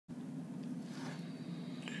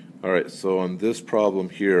Alright, so on this problem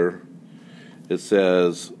here, it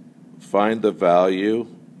says find the value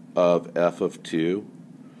of f of 2.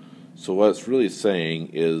 So what it's really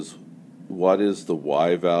saying is, what is the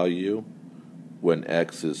y value when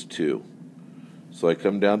x is 2? So I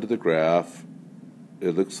come down to the graph.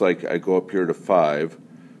 It looks like I go up here to 5,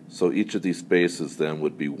 so each of these spaces then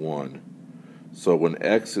would be 1. So when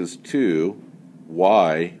x is 2,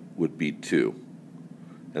 y would be 2.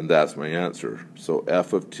 And that's my answer. So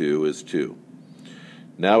f of 2 is 2.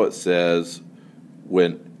 Now it says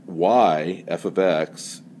when y, f of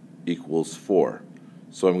x, equals 4.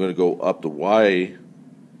 So I'm going to go up to y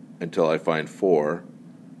until I find 4,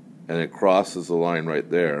 and it crosses the line right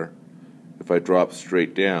there. If I drop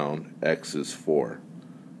straight down, x is 4.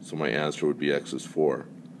 So my answer would be x is 4.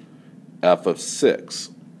 F of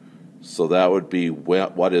 6. So that would be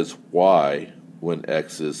what is y when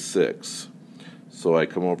x is 6. So I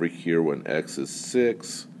come over here when x is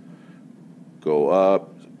 6, go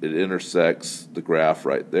up, it intersects the graph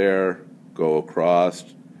right there, go across.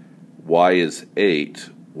 Y is 8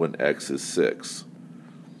 when x is 6.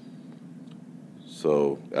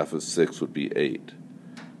 So f of 6 would be 8.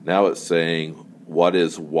 Now it's saying what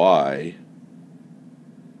is y,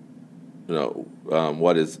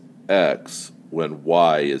 what is x when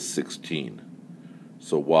y is 16.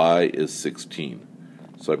 So y is 16.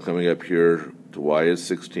 So I'm coming up here to y is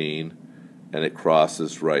 16, and it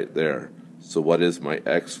crosses right there. So what is my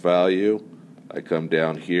x value? I come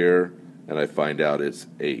down here, and I find out it's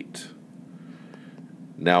 8.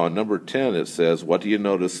 Now in number 10 it says, what do you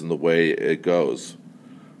notice in the way it goes?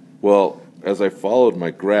 Well, as I followed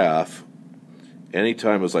my graph,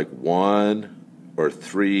 anytime it was like 1 or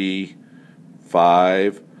 3,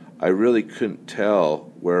 5, I really couldn't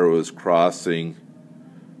tell where it was crossing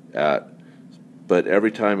at. But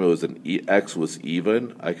every time it was x was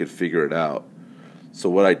even, I could figure it out. So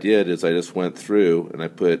what I did is I just went through and I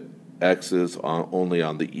put x's only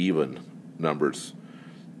on the even numbers,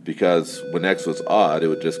 because when x was odd, it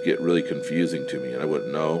would just get really confusing to me and I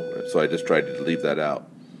wouldn't know. So I just tried to leave that out.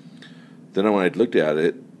 Then when I looked at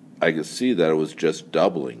it, I could see that it was just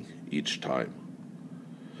doubling each time.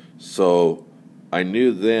 So I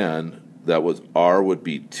knew then that r would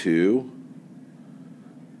be 2,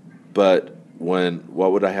 but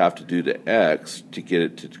what would I have to do to x to get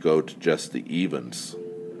it to go to just the evens?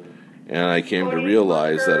 And I came to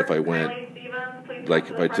realize that if I went,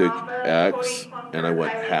 like if I took x and I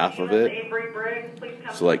went half of it,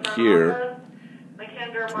 so like here,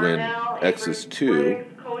 when x is 2,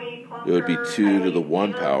 it would be 2 to the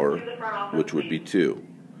 1 power, which would be 2.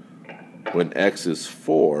 When x is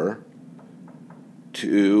 4,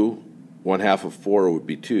 1 half of 4 would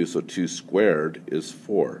be 2, so 2 squared is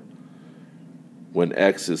 4. When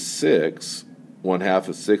x is 6, 1 half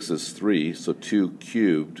of 6 is 3, so 2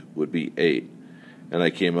 cubed would be 8. And I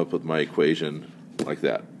came up with my equation like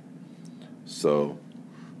that. So,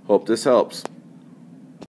 hope this helps.